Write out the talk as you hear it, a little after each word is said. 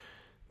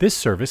This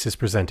service is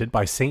presented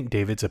by St.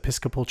 David's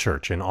Episcopal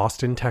Church in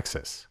Austin,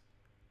 Texas.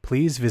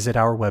 Please visit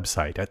our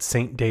website at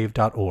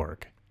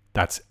stdave.org.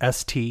 That's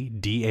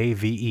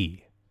stdave.org.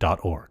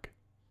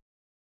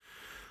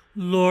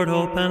 Lord,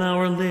 open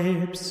our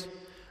lips,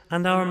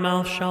 and our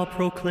mouth shall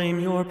proclaim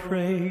your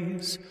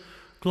praise.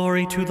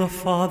 Glory to the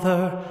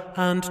Father,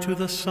 and to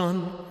the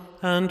Son,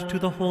 and to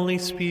the Holy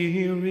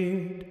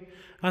Spirit,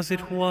 as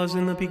it was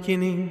in the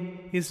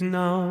beginning, is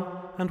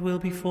now, and will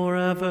be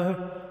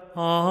forever.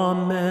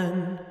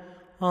 Amen.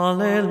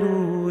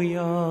 Alleluia.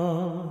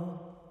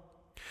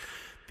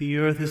 The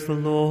earth is the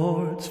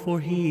Lord's,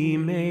 for he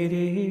made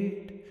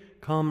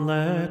it. Come,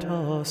 let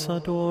us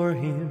adore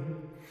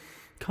him.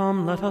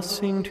 Come, let us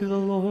sing to the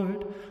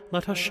Lord.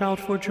 Let us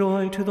shout for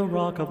joy to the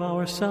rock of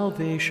our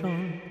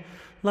salvation.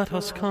 Let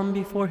us come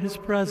before his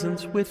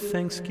presence with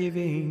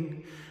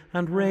thanksgiving,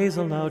 and raise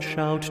a loud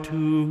shout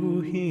to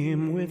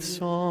him with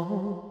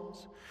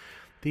songs.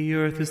 The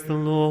earth is the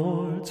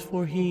Lord's,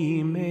 for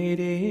he made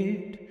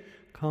it.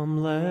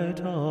 Come, let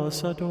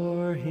us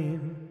adore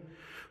him.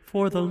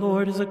 For the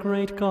Lord is a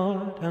great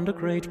God and a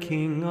great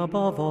King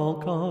above all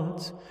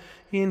gods.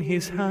 In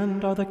his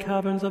hand are the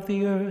caverns of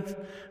the earth,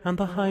 and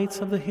the heights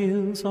of the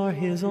hills are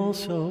his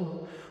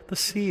also. The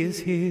sea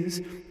is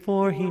his,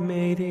 for he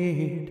made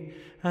it,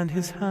 and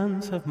his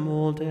hands have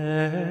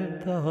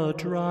molded the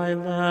dry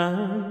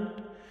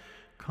land.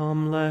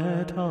 Come,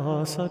 let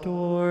us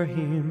adore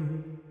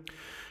him.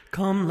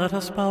 Come, let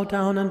us bow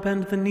down and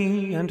bend the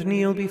knee and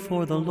kneel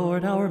before the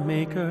Lord our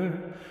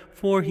Maker.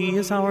 For he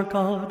is our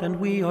God, and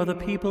we are the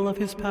people of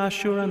his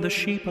pasture and the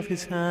sheep of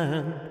his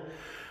hand.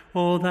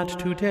 Oh, that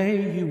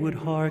today you would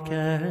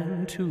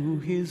hearken to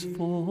his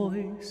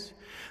voice.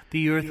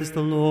 The earth is the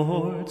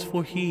Lord's,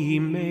 for he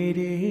made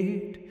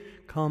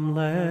it. Come,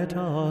 let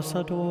us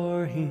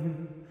adore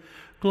him.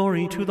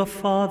 Glory to the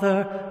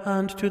Father,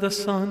 and to the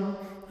Son,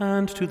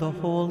 and to the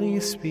Holy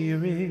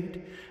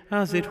Spirit,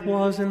 as it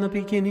was in the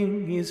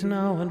beginning, is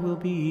now, and will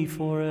be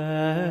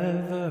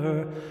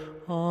forever.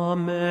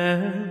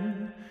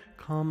 Amen.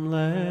 Come,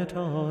 let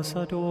us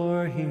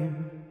adore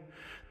him.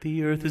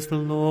 The earth is the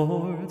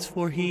Lord's,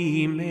 for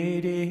he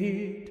made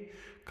it.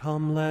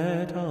 Come,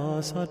 let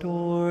us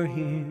adore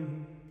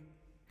him.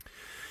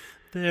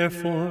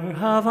 Therefore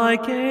have I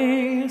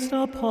gazed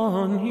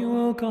upon you,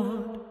 O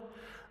God,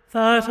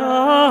 that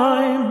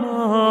I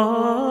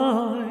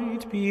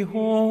might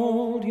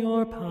behold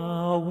your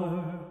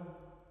power.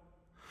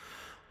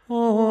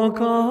 O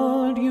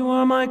God, you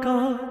are my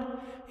God,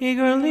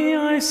 eagerly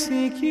I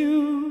seek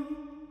you.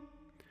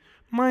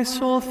 My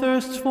soul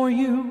thirsts for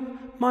you,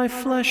 my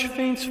flesh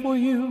faints for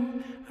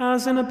you,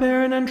 as in a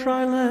barren and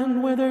dry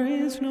land where there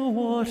is no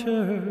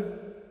water.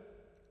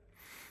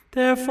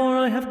 Therefore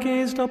I have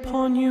gazed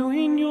upon you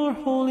in your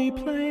holy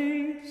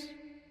place,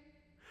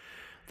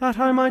 that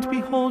I might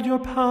behold your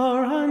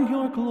power and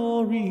your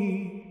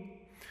glory.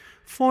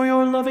 For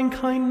your loving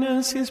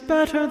kindness is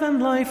better than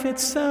life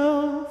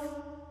itself.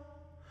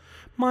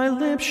 My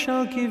lips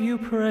shall give you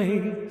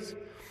praise,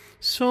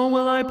 so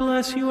will I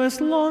bless you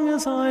as long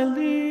as I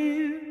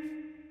live,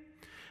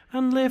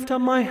 and lift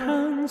up my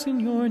hands in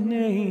your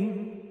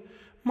name.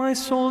 My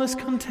soul is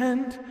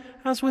content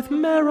as with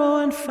marrow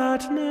and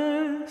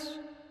fatness,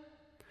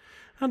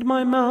 and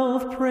my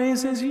mouth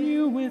praises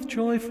you with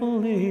joyful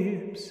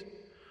lips,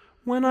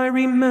 when I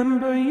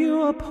remember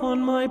you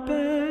upon my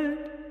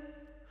bed,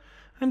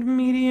 and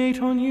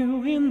meditate on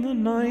you in the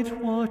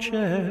night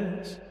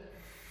watches.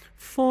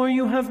 For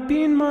you have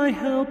been my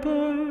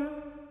helper,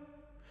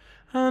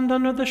 and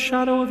under the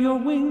shadow of your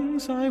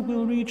wings I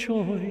will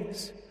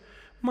rejoice.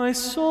 My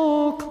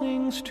soul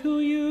clings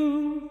to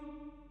you.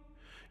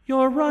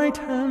 Your right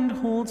hand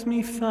holds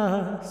me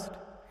fast.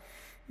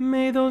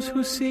 May those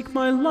who seek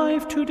my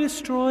life to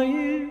destroy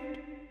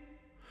it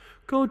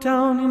go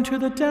down into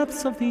the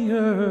depths of the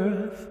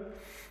earth.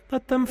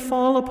 Let them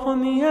fall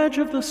upon the edge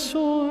of the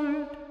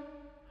sword,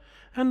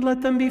 and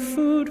let them be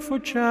food for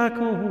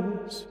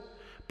jackals.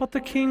 But the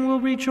king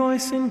will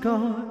rejoice in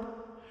God.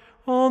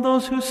 All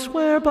those who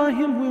swear by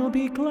him will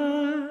be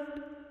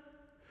glad.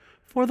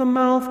 For the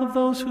mouth of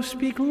those who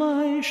speak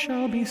lies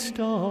shall be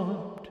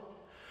stopped.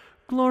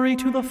 Glory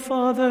to the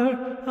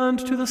Father, and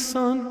to the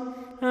Son,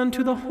 and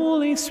to the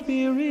Holy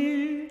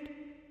Spirit,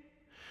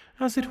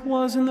 as it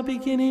was in the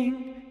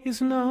beginning,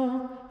 is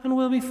now, and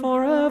will be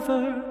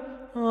forever.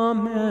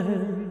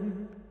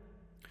 Amen.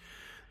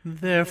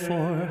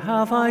 Therefore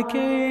have I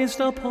gazed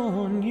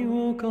upon you,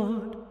 O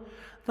God,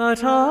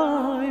 that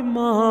I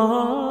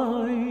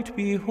might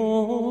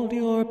behold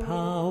your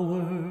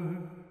power.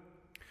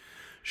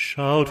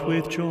 Shout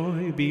with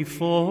joy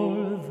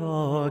before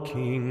the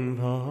King,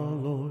 the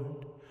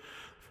Lord,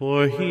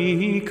 for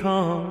he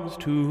comes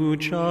to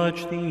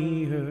judge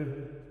the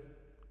earth.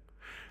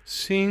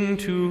 Sing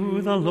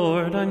to the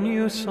Lord a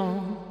new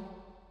song,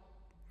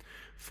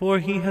 for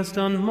he has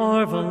done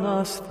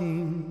marvelous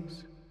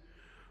things.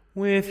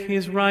 With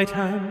his right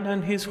hand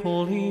and his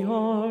holy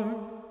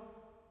arm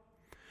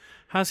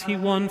has he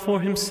won for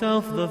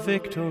himself the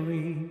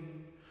victory.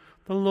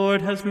 The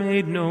Lord has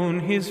made known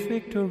his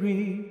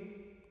victory.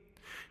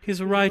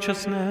 His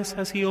righteousness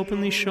has he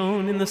openly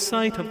shown in the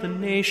sight of the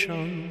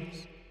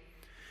nations.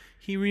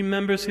 He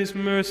remembers his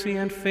mercy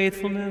and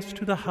faithfulness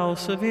to the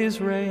house of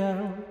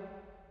Israel.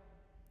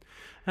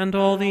 And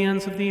all the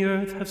ends of the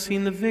earth have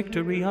seen the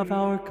victory of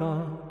our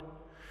God.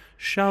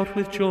 Shout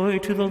with joy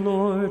to the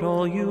Lord,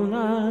 all you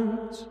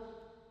lands.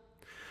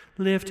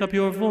 Lift up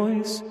your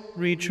voice,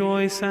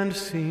 rejoice and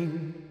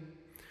sing.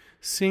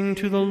 Sing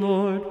to the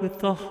Lord with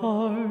the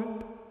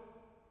harp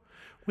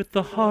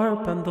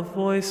and the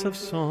voice of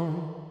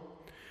song,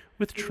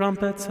 with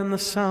trumpets and the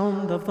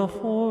sound of the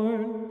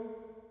horn.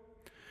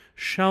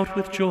 Shout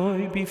with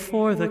joy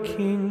before the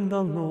King,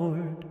 the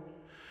Lord.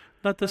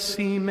 Let the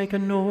sea make a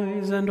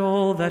noise and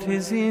all that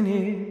is in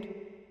it,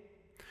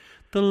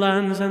 the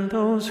lands and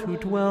those who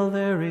dwell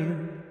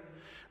therein.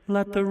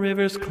 Let the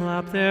rivers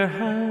clap their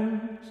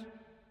hands,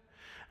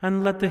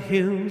 and let the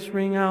hills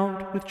ring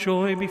out with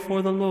joy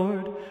before the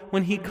Lord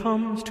when he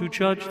comes to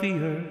judge the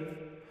earth.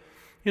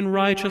 In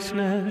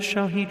righteousness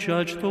shall he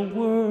judge the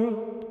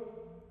world,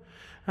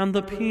 and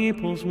the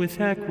peoples with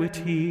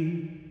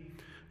equity.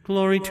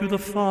 Glory to the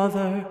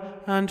Father,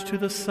 and to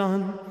the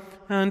Son,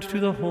 and to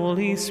the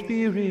Holy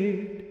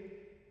Spirit,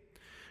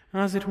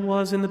 as it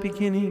was in the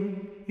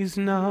beginning, is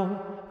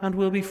now, and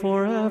will be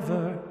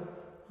forever.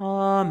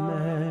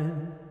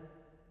 Amen.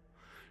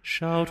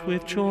 Shout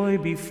with joy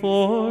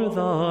before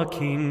the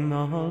King,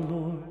 the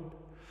Lord,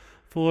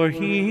 for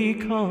he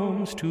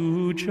comes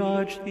to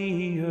judge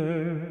the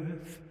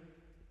earth.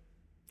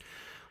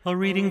 A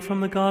reading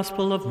from the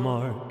Gospel of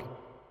Mark.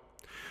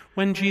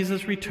 When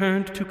Jesus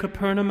returned to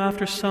Capernaum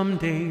after some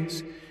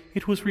days,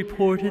 it was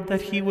reported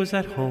that he was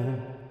at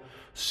home.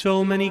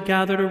 So many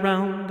gathered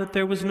around that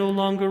there was no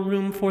longer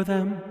room for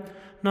them,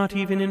 not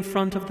even in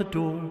front of the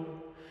door,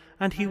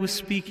 and he was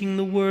speaking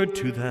the word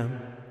to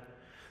them.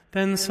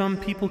 Then some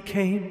people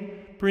came,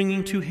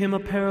 bringing to him a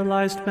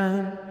paralyzed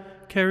man,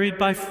 carried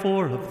by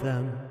 4 of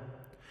them.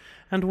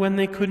 And when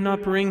they could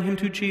not bring him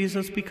to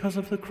Jesus because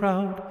of the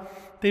crowd,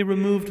 they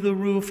removed the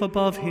roof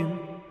above him,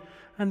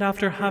 and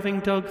after having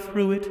dug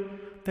through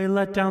it, they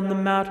let down the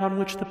mat on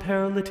which the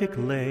paralytic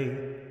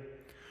lay.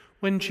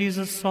 When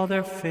Jesus saw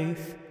their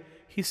faith,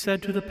 he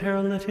said to the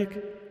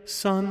paralytic,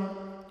 "Son,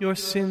 your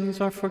sins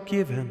are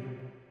forgiven."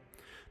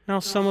 Now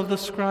some of the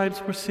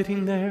scribes were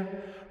sitting there,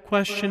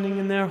 questioning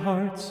in their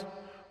hearts,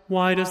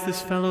 "Why does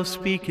this fellow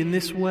speak in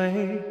this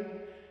way?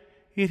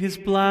 It is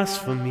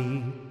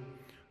blasphemy.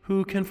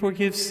 Who can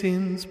forgive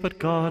sins but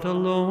God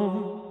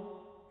alone?"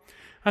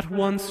 At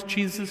once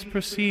Jesus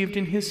perceived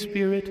in his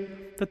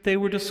spirit that they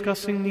were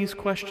discussing these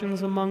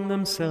questions among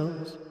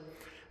themselves,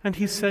 and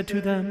he said to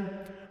them,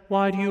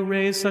 "Why do you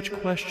raise such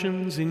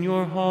questions in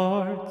your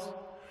hearts?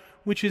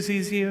 Which is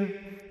easier,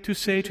 to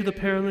say to the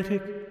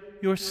paralytic,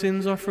 'Your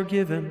sins are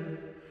forgiven,'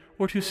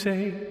 or to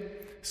say,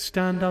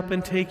 'Stand up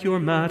and take your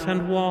mat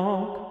and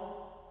walk'?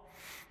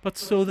 But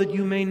so that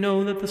you may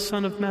know that the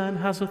Son of Man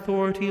has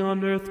authority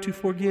on earth to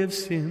forgive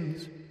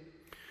sins."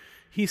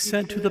 He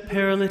said to the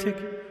paralytic,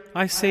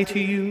 "I say to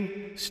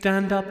you,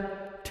 stand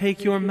up,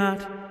 take your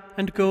mat,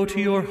 and go to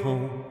your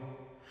home."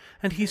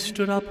 And he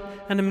stood up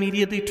and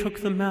immediately took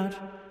the mat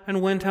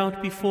and went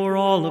out before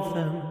all of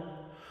them,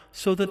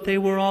 so that they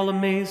were all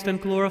amazed and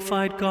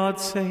glorified God,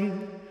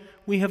 saying,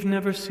 "We have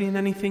never seen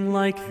anything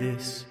like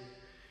this."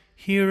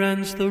 Here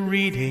ends the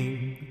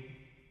reading.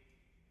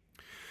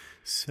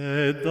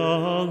 Said the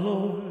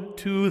Lord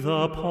to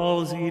the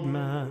palsied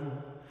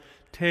man,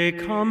 "Take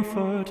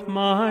comfort,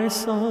 my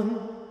son,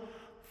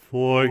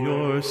 for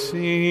your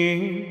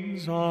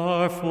sins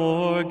are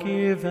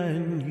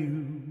forgiven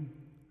you.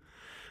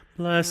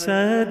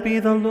 Blessed be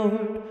the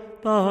Lord,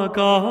 the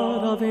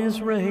God of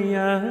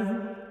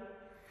Israel.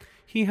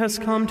 He has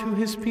come to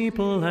his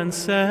people and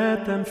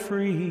set them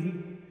free.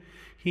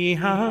 He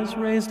has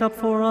raised up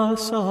for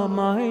us a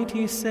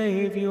mighty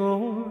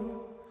Savior,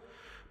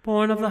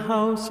 born of the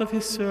house of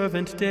his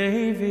servant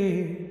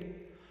David.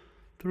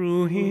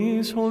 Through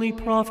his holy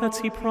prophets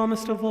he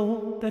promised of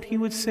old that he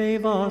would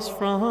save us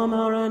from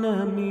our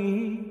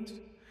enemies,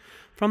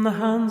 from the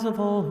hands of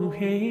all who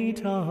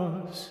hate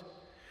us.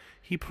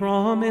 He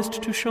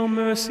promised to show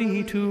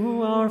mercy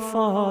to our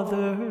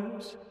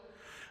fathers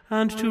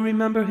and to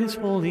remember his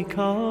holy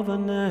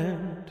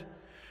covenant.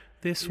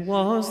 This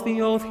was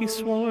the oath he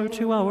swore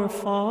to our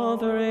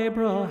father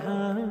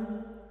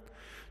Abraham,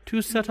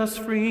 to set us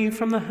free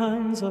from the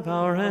hands of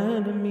our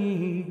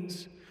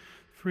enemies,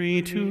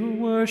 free to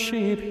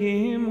worship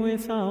him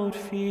without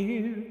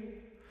fear,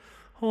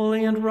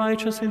 holy and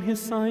righteous in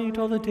his sight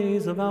all the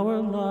days of our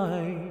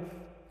life.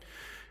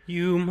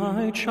 You,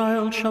 my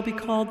child, shall be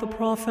called the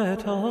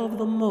prophet of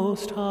the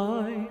Most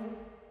High,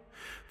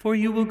 for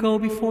you will go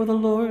before the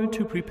Lord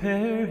to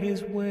prepare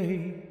his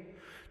way,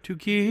 to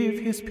give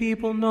his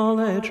people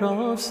knowledge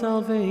of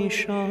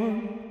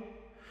salvation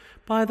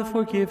by the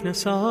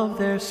forgiveness of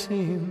their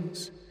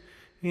sins,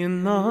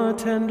 in the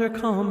tender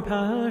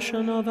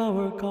compassion of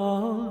our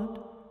God.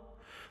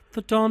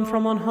 The dawn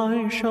from on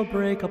high shall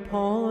break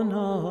upon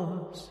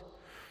us,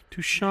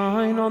 to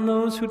shine on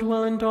those who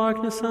dwell in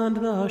darkness and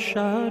the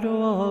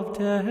shadow of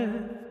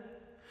death,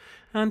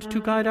 and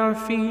to guide our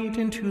feet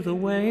into the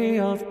way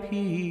of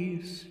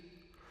peace.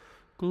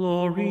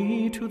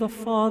 Glory to the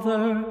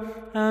Father,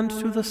 and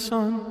to the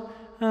Son,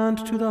 and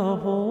to the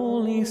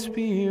Holy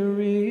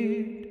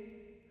Spirit,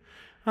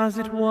 as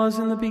it was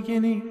in the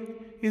beginning,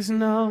 is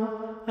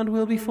now, and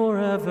will be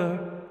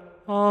forever.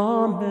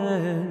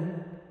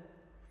 Amen.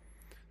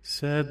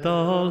 Said the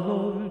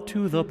Lord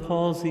to the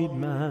palsied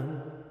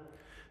man,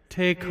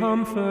 "Take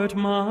comfort,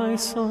 my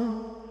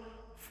son,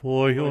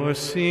 for your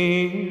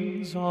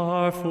sins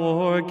are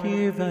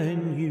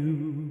forgiven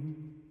you."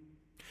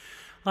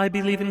 I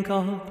believe in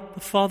God, the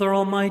Father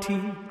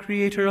Almighty,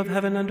 creator of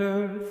heaven and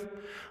earth.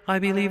 I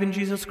believe in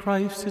Jesus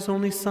Christ, his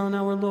only Son,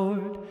 our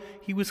Lord.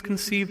 He was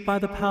conceived by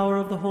the power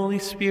of the Holy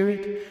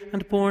Spirit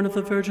and born of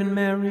the Virgin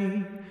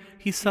Mary.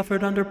 He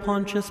suffered under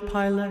Pontius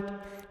Pilate,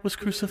 was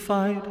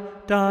crucified,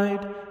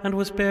 died, and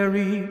was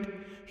buried.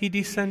 He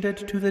descended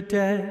to the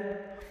dead.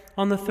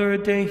 On the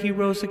third day he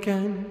rose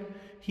again.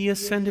 He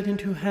ascended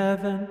into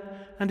heaven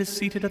and is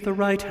seated at the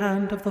right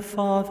hand of the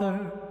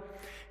Father.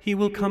 He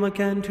will come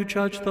again to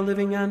judge the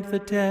living and the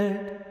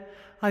dead.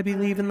 I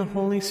believe in the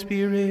Holy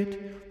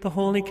Spirit, the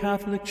Holy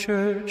Catholic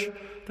Church,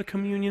 the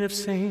communion of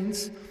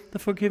saints, the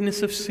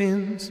forgiveness of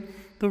sins,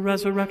 the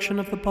resurrection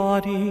of the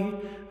body,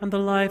 and the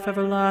life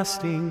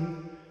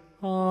everlasting.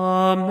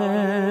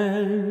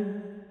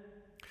 Amen.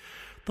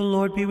 The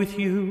Lord be with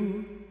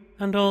you,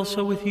 and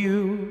also with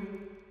you.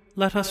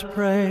 Let us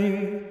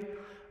pray.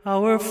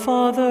 Our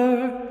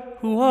Father,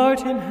 who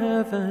art in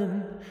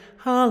heaven,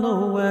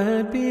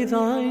 hallowed be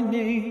thy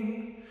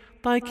name.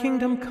 Thy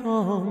kingdom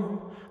come,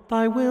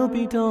 thy will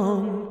be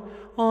done,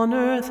 on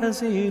earth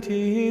as it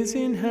is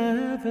in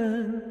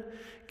heaven.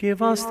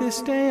 Give us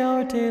this day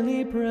our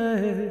daily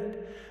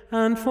bread,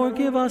 and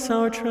forgive us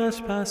our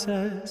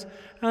trespasses,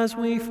 as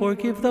we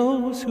forgive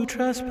those who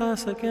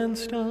trespass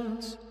against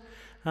us.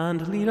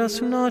 And lead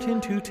us not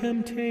into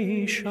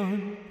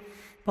temptation,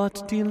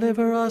 but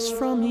deliver us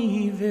from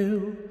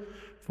evil.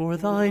 For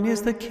thine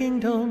is the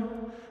kingdom,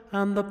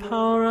 and the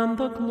power, and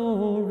the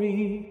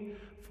glory,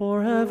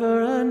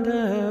 forever and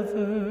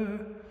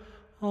ever.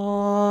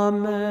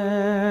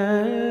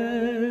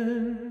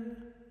 Amen.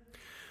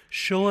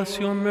 Show us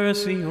your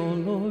mercy, O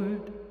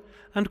Lord,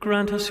 and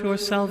grant us your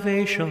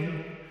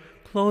salvation.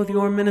 Clothe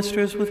your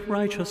ministers with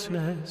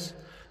righteousness.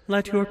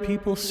 Let your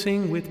people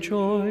sing with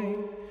joy.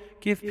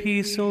 Give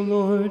peace, O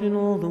Lord, in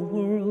all the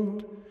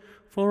world,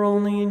 for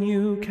only in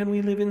you can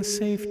we live in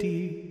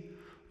safety.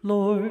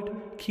 Lord,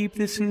 keep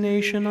this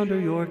nation under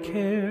your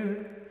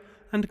care,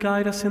 and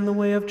guide us in the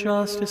way of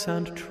justice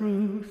and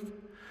truth.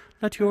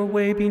 Let your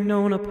way be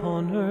known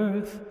upon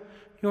earth,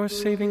 your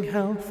saving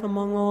health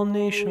among all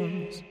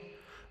nations.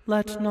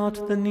 Let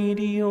not the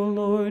needy, O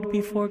Lord, be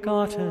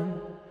forgotten,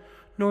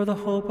 nor the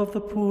hope of the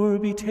poor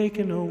be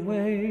taken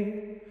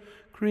away.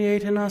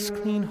 Create in us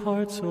clean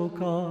hearts, O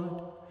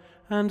God,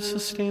 and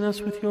sustain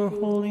us with your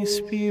Holy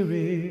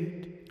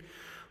Spirit.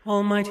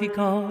 Almighty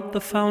God,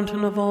 the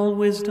fountain of all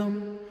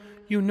wisdom,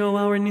 you know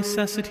our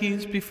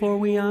necessities before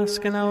we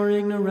ask and our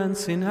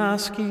ignorance in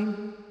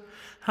asking.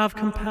 Have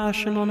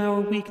compassion on our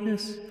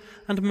weakness,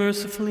 and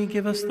mercifully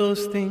give us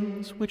those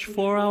things which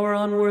for our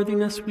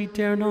unworthiness we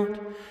dare not,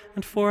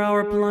 and for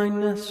our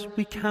blindness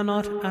we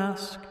cannot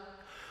ask.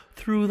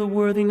 Through the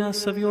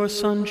worthiness of your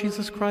Son,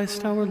 Jesus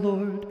Christ our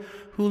Lord,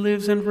 who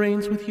lives and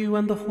reigns with you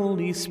and the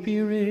Holy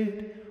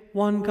Spirit,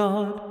 one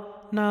God,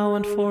 now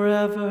and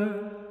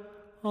forever.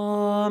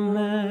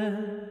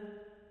 Amen.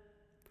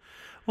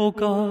 O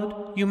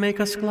God, you make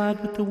us glad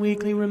with the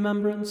weekly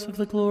remembrance of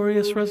the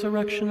glorious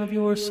resurrection of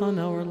your Son,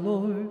 our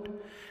Lord.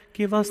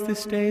 Give us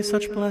this day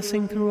such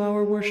blessing through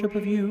our worship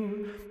of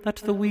you, that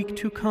the week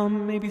to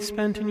come may be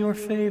spent in your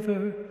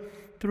favor.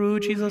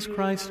 Through Jesus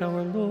Christ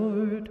our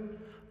Lord.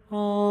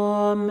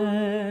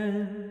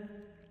 Amen.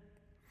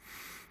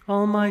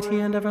 Almighty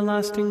and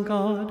everlasting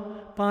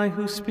God, by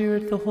whose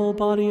Spirit the whole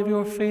body of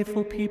your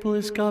faithful people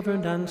is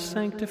governed and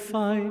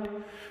sanctified,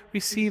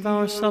 receive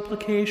our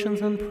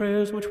supplications and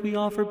prayers which we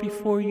offer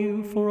before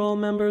you for all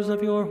members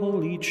of your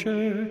holy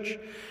church,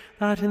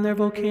 that in their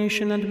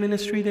vocation and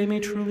ministry they may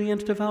truly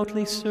and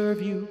devoutly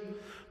serve you,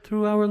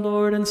 through our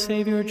Lord and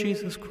Savior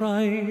Jesus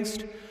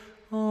Christ.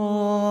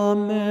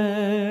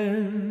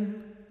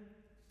 Amen.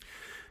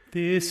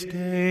 This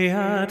day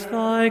at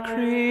thy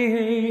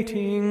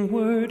creating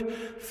word,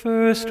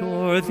 first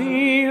o'er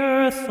the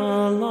earth the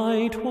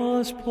light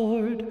was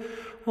poured.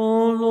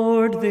 O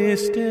Lord,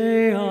 this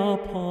day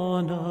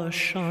upon us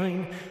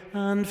shine,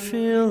 and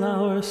fill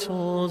our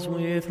souls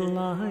with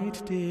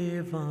light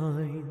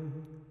divine.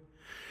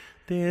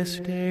 This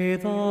day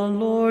the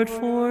Lord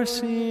for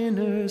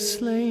sinners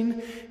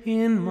slain,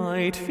 in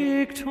might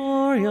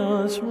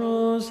victorious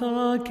rose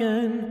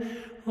again.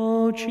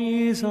 O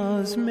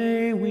Jesus,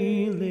 may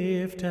we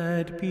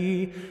lifted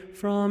be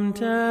from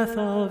death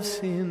of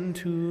sin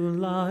to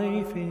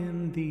life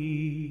in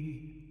thee.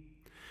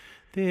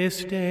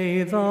 This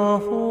day the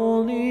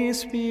Holy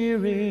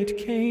Spirit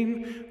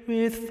came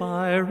with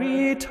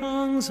fiery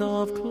tongues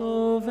of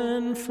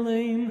cloven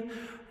flame.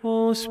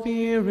 O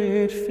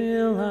Spirit,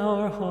 fill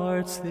our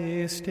hearts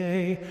this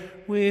day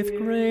with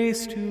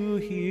grace to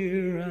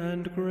hear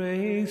and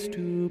grace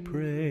to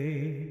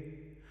pray.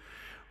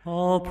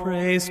 All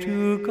praise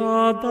to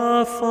God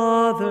the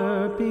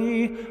Father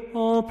be,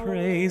 all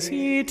praise,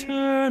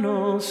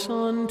 eternal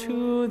Son,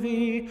 to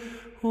thee,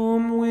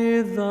 whom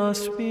with the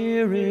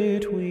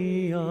Spirit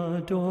we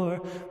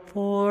adore,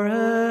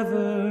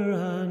 forever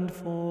and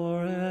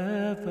forevermore.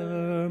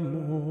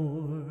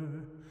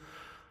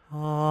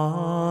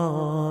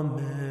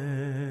 Amen.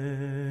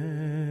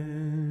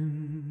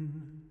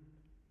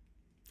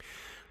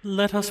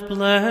 Let us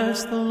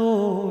bless the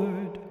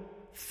Lord.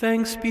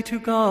 Thanks be to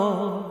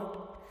God.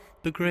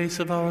 The grace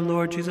of our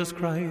Lord Jesus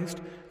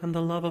Christ, and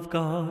the love of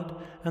God,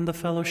 and the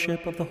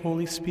fellowship of the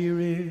Holy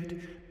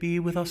Spirit be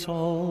with us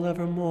all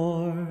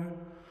evermore.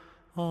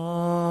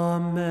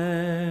 Amen.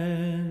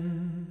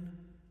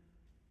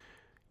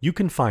 You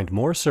can find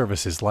more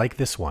services like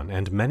this one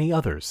and many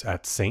others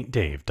at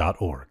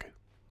stdave.org.